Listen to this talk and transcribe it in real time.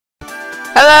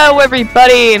Hello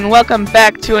everybody and welcome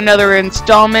back to another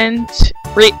installment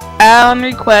on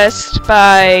request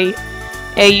by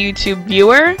a YouTube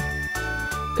viewer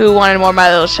who wanted more My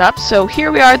Little Shop. So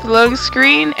here we are at the loading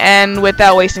screen, and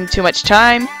without wasting too much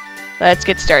time, let's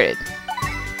get started.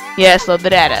 Yes, load the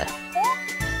data.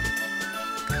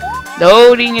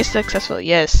 Loading is successful,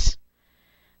 yes.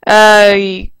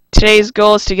 Today's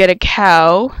goal is to get a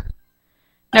cow.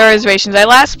 No reservations. I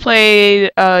last played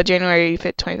January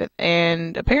 5th, 25th,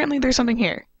 and apparently there's something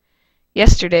here.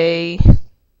 Yesterday.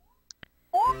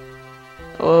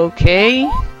 Okay.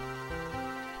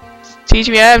 Teach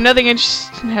me. I have nothing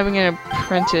interest in having an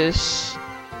apprentice.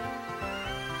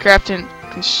 Craft and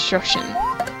construction.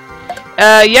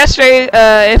 Yesterday,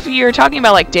 if you're talking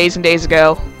about like days and days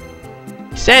ago,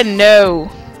 he said no.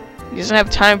 He doesn't have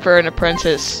time for an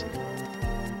apprentice.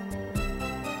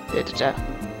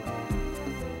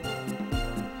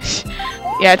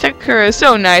 Yeah, Takakura is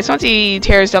so nice. Once he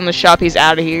tears down the shop, he's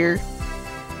out of here.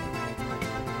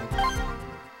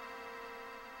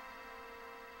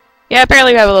 Yeah,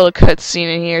 apparently we have a little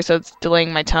cutscene in here, so it's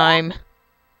delaying my time.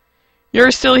 You're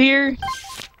still here?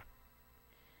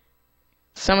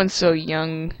 Someone's so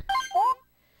young.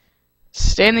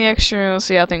 Stay in the extra room, we'll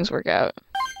see how things work out.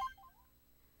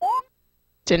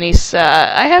 Denise,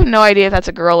 I have no idea if that's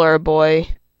a girl or a boy.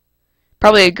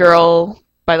 Probably a girl,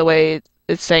 by the way.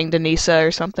 It's saying Denisa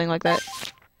or something like that.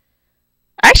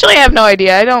 Actually, I have no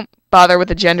idea. I don't bother with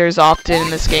the genders often in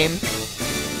this game.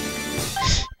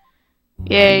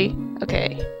 Yay.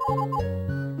 Okay.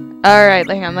 Alright,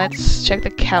 hang on. Let's check the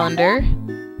calendar.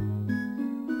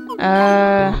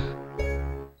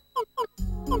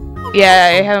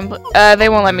 Yeah, I haven't... they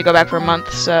won't let me go back for a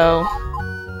month, so...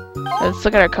 Let's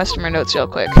look at our customer notes real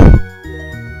quick. We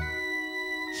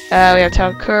have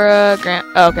Takakura, Grant...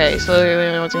 Okay, so those are the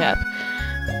only ones we have.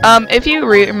 If you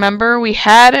remember, we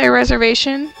had a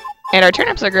reservation, and our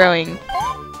turnips are growing.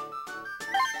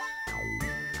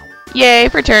 Yay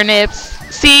for turnips.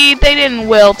 See, they didn't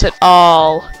wilt at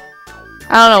all.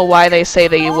 I don't know why they say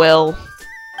they will.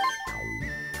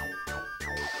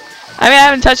 I mean, I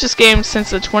haven't touched this game since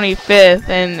the 25th,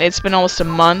 and it's been almost a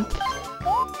month.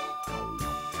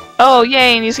 Oh,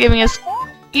 yay, and he's giving us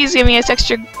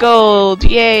extra gold.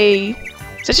 Yay.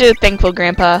 Such a thankful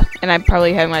grandpa, and I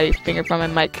probably have my finger from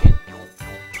him mic.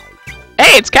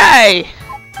 Hey, it's Kai!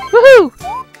 Woohoo!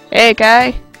 Hey,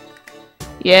 Kai.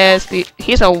 Yes,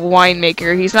 he's a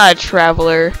winemaker. He's not a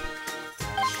traveler.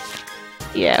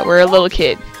 Yeah, we're a little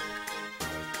kid.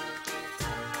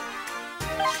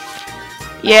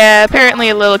 Yeah, apparently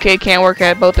a little kid can't work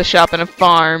at both a shop and a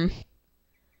farm.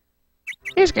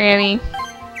 Here's Granny.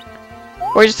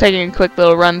 We're just taking a quick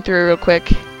little run through real quick.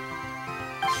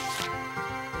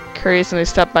 Curious, and they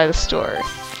stopped by the store.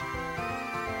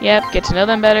 Yep, get to know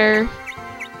them better.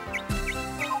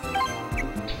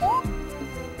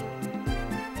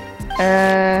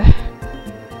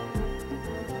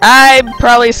 I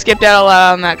probably skipped out a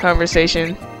lot on that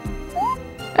conversation.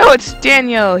 Oh, it's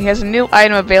Daniel. He has a new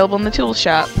item available in the tool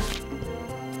shop.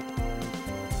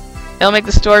 It'll make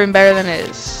the store even better than it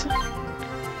is.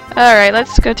 Alright,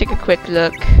 let's go take a quick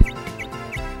look.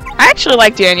 I actually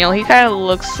like Daniel. He kind of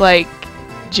looks like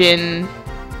Jin,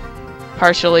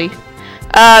 partially.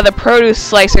 The produce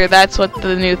slicer, that's what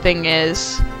the new thing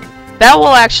is. That will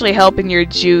actually help in your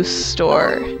juice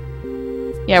store.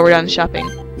 Yeah, we're done shopping.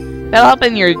 That'll help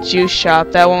in your juice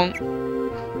shop. That won't...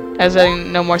 has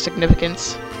no more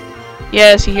significance.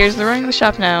 Yes, he hears the running of the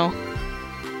shop now.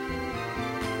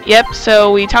 Yep,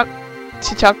 so we talk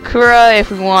to Takakura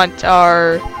if we want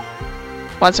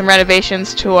some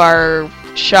renovations to our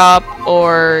shop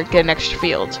or get an extra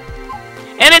field.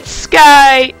 And it's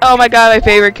Sky! Oh my god, my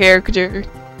favorite character.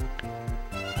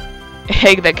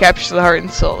 Egg that captures the heart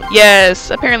and soul. Yes,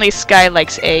 apparently Sky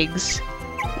likes eggs.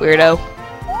 Weirdo.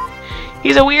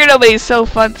 He's a weirdo, but he's so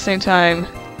fun at the same time.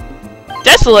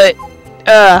 Desolate!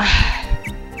 I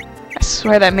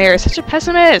swear that mayor is such a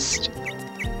pessimist.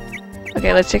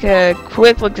 Okay, let's take a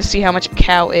quick look to see how much a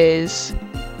cow is.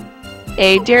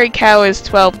 A dairy cow is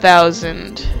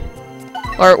 12,000.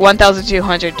 Or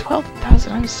 1,200.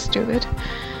 12,000, I'm stupid.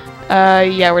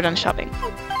 Yeah, we're done shopping.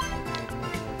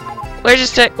 We're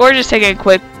just taking a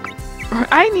quick...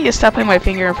 I need to stop putting my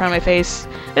finger in front of my face.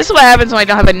 This is what happens when I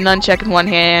don't have a nunchuck in one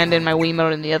hand and my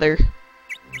Wiimote in the other.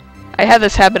 I have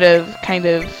this habit of kind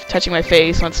of touching my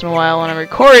face once in a while when I'm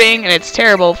recording, and it's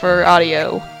terrible for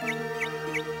audio.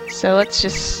 So let's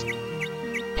just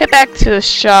head back to the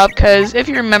shop, because if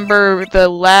you remember the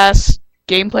last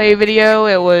gameplay video,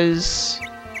 it was...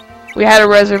 we had a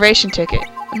reservation ticket.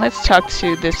 And let's talk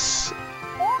to this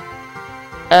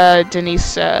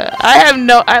Denise. I have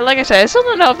no. Like I said, I still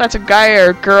don't know if that's a guy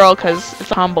or a girl because it's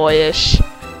tomboyish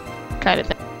kind of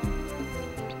thing.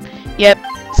 Yep,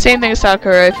 same thing as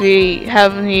Sakura. If we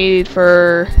have a need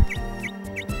for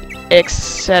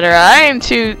etc.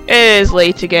 It is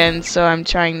late again, so I'm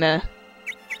trying to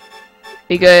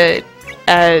be good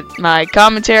at my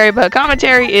commentary, but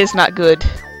commentary is not good.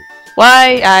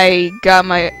 Why? I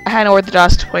had an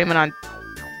orthodontist appointment on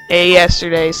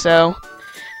yesterday, so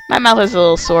my mouth is a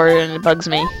little sore and it bugs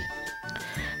me.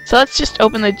 So let's just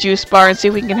open the juice bar and see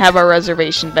if we can have our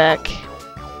reservation back.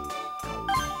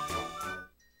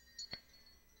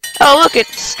 Oh, look,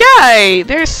 it's Sky!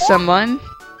 There's someone.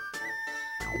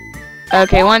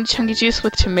 Okay, one chunky juice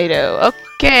with tomato.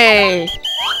 Okay.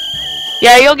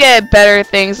 Yeah, you'll get better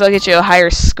things. They'll get you a higher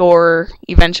score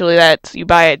eventually that you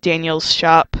buy at Daniel's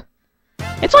shop.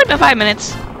 It's only been 5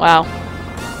 minutes. Wow.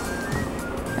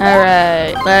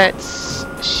 Alright, let's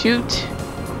shoot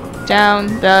down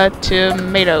the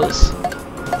tomatoes.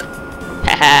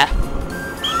 Haha.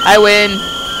 I win.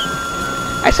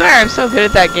 I swear I'm so good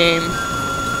at that game.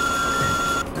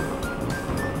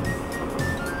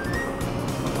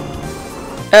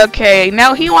 Okay,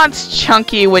 now he wants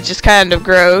chunky, which is kind of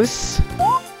gross.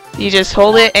 You just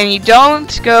hold it and you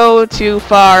don't go too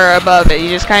far above it. You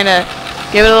just kind of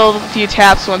give it a few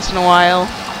taps once in a while.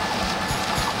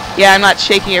 Yeah, I'm not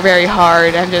shaking it very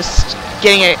hard. I'm just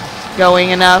getting it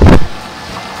going enough.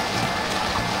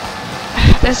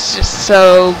 This is just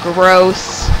so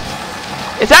gross.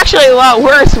 It's actually a lot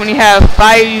worse when you have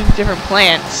 5 different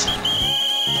plants.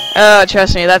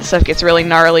 Trust me, that stuff gets really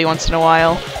gnarly once in a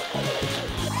while.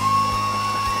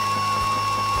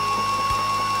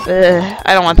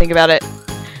 I don't want to think about it.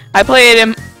 I play it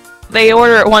in... They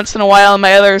order it once in a while in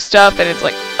my other stuff, and it's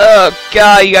like, oh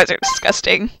god, you guys are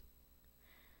disgusting.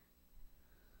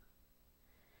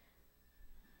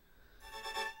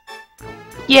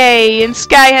 Yay, and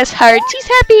Sky has hearts. He's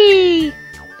happy!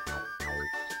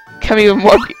 Come even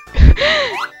more...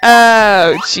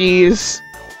 Oh, jeez.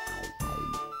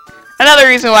 Another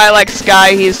reason why I like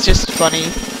Sky, he's just funny.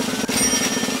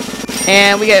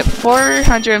 And we get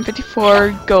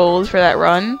 454 gold for that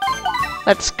run.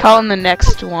 Let's call in the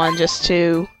next one just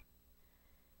to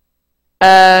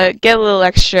get a little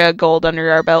extra gold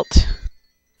under our belt.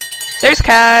 There's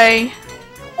Kai.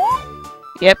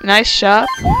 Yep, nice shot.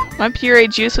 One puree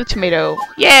juice with tomato.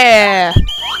 Yeah!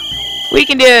 We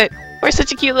can do it! We're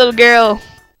such a cute little girl.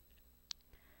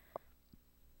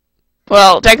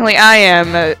 Well, technically I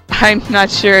am. I'm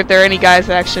not sure if there are any guys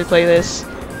that actually play this.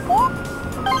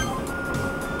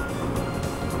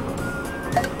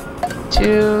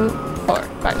 2, 4,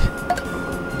 5.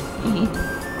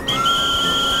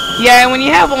 Yeah, and when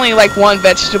you have only like one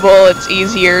vegetable, it's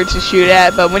easier to shoot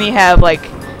at, but when you have like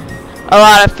a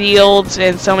lot of fields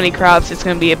and so many crops, it's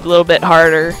going to be a little bit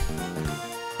harder.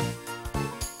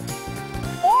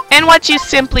 And what you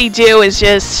simply do is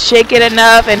just shake it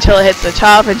enough until it hits the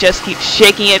top and just keep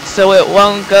shaking it so it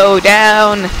won't go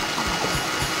down.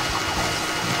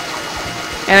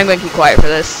 And I'm going to keep quiet for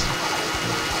this.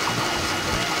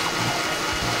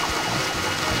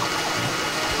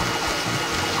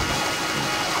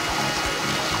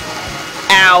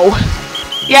 Ow.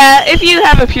 Yeah, if you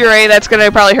have a puree, that's going to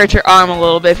probably hurt your arm a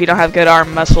little bit if you don't have good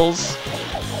arm muscles.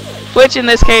 Which, in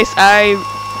this case, I'm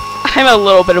a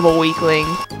little bit of a weakling.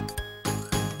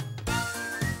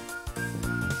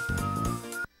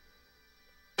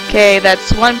 Okay,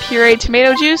 that's 1 pureed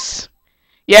tomato juice.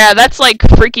 Yeah, that's like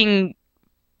freaking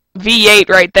V8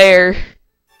 right there.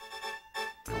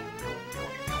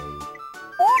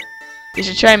 We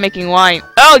should try making wine.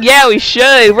 Oh yeah, we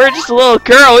should. We're just a little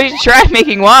girl. We should try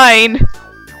making wine.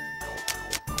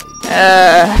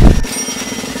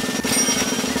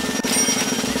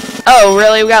 Oh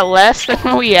really? We got less than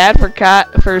what we had for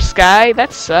Sky?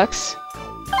 That sucks.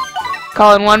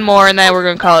 Call in one more and then we're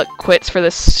gonna call it quits for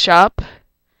this shop.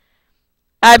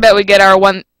 I bet we get our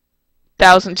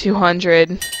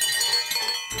 1,200.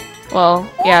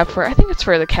 Well, yeah, I think it's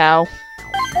for the cow.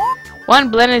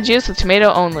 1 blended juice with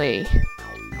tomato only.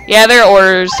 Yeah, their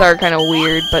orders are kind of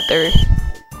weird, but they're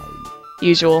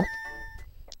usual.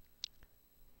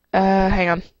 Hang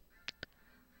on.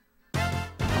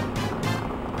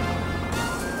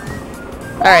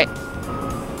 Alright.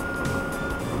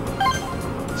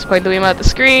 Let's point the beam out the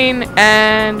screen,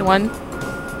 and 1,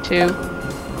 2,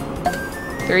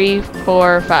 3,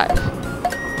 4, 5.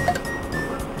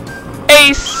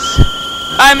 Ace!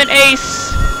 I'm an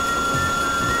ace!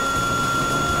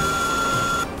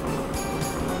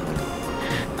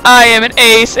 I am an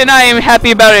ace, and I am happy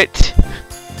about it!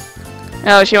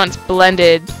 Oh, she wants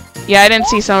blended. Yeah, I didn't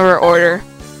see some of her order.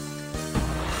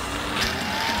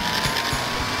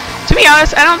 be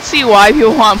honest, I don't see why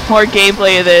people want more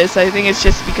gameplay of this. I think it's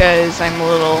just because I'm a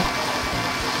little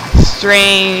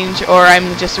strange, or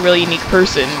I'm just a really unique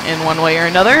person in one way or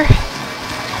another,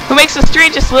 who makes the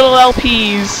strangest little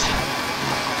LPs.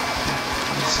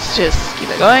 Let's just keep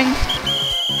it going.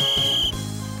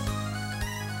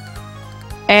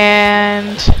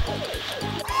 And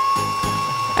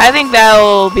I think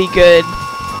that'll be good.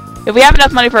 If we have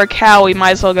enough money for a cow, we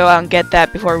might as well go out and get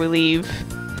that before we leave.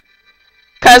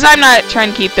 Cause I'm not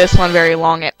trying to keep this one very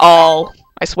long at all,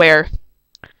 I swear.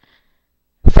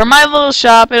 For my little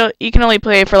shop, you can only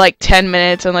play for like 10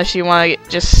 minutes unless you want to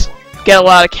just get a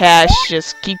lot of cash.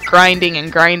 Just keep grinding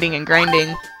and grinding and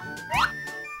grinding.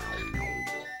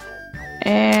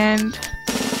 And...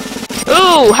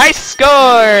 ooh! High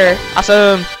score!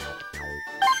 Awesome!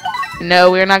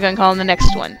 No, we're not going to call him the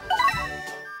next one.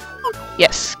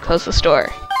 Yes, close the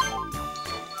store.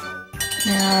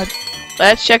 Now,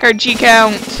 let's check our G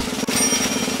count.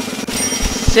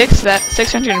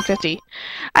 650.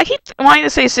 I keep wanting to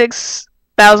say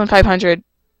 6,500.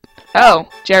 Oh,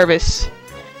 Jarvis.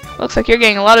 Looks like you're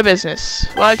getting a lot of business.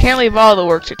 Well, I can't leave all the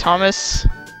work to Thomas.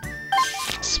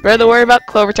 Spread the word about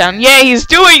Clovertown. Yay, he's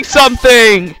doing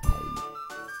something!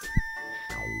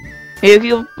 Maybe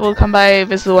people will come by and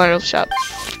visit the wonderful shop.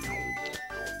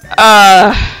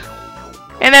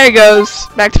 And there he goes.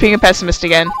 Back to being a pessimist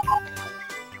again.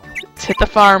 Let's hit the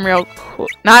farm real quick.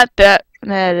 Not that.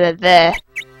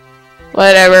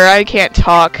 Whatever, I can't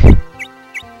talk.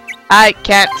 I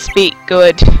can't speak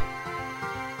good.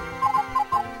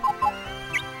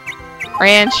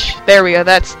 Ranch. There we go.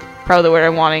 That's probably the word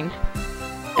I'm wanting.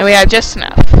 And we have just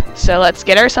enough. So let's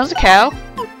get ourselves a cow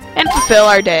and fulfill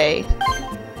our day.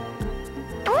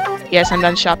 Yes, I'm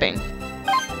done shopping.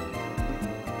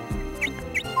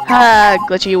 Ah,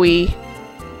 glitchy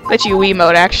Wii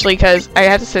mode actually, because I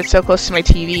have to sit so close to my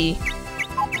TV.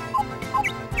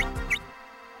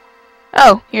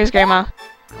 Oh, here's Grandma.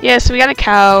 Yes, we got a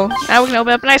cow. Now we can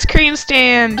open up an ice cream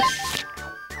stand.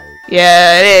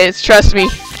 Yeah, it is. Trust me.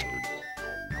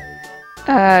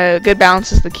 Good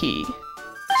balance is the key.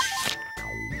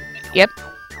 Yep.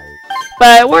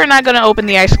 But we're not gonna open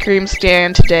the ice cream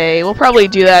stand today. We'll probably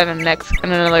do that in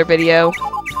another video.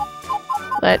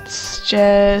 Let's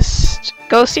just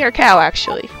go see our cow,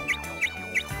 actually.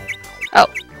 Oh.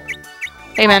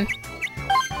 Hey, man.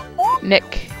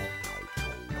 Nick.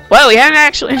 Well, we haven't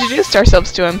actually introduced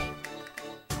ourselves to him.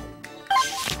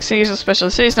 City's so special.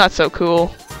 The city's not so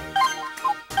cool.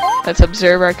 Let's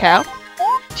observe our cow.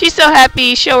 She's so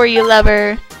happy. Show her you love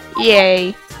her.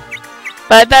 Yay.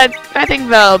 But I think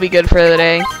that'll be good for the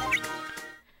day.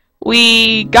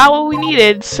 We got what we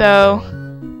needed, so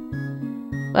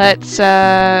let's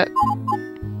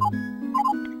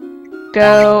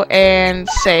go and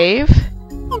save.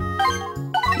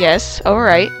 Yes,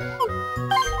 alright.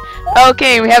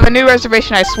 Okay, we have a new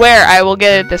reservation. I swear I will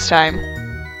get it this time.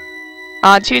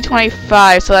 On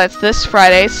 2/25, so that's this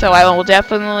Friday, so I will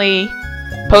definitely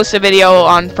post a video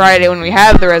on Friday when we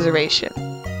have the reservation.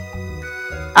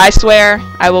 I swear,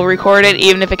 I will record it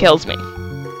even if it kills me.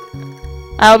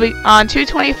 I'll be on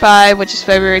 2/25, which is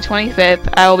February 25th.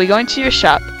 I will be going to your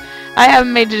shop. I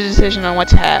haven't made a decision on what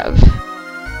to have.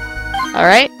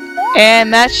 Alright,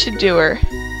 and that should do her.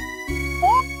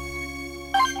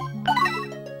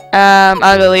 I'm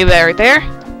gonna leave that right there.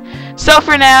 So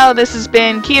for now, this has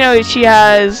been Kino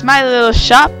Uchiha's My Little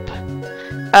Shop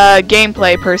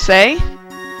gameplay per se.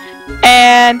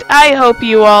 And I hope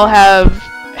you all have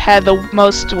had the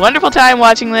most wonderful time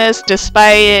watching this,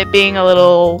 despite it being a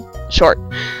little short.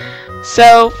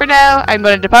 So for now, I'm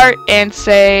going to depart and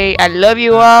say I love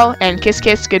you all, and kiss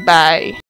kiss goodbye.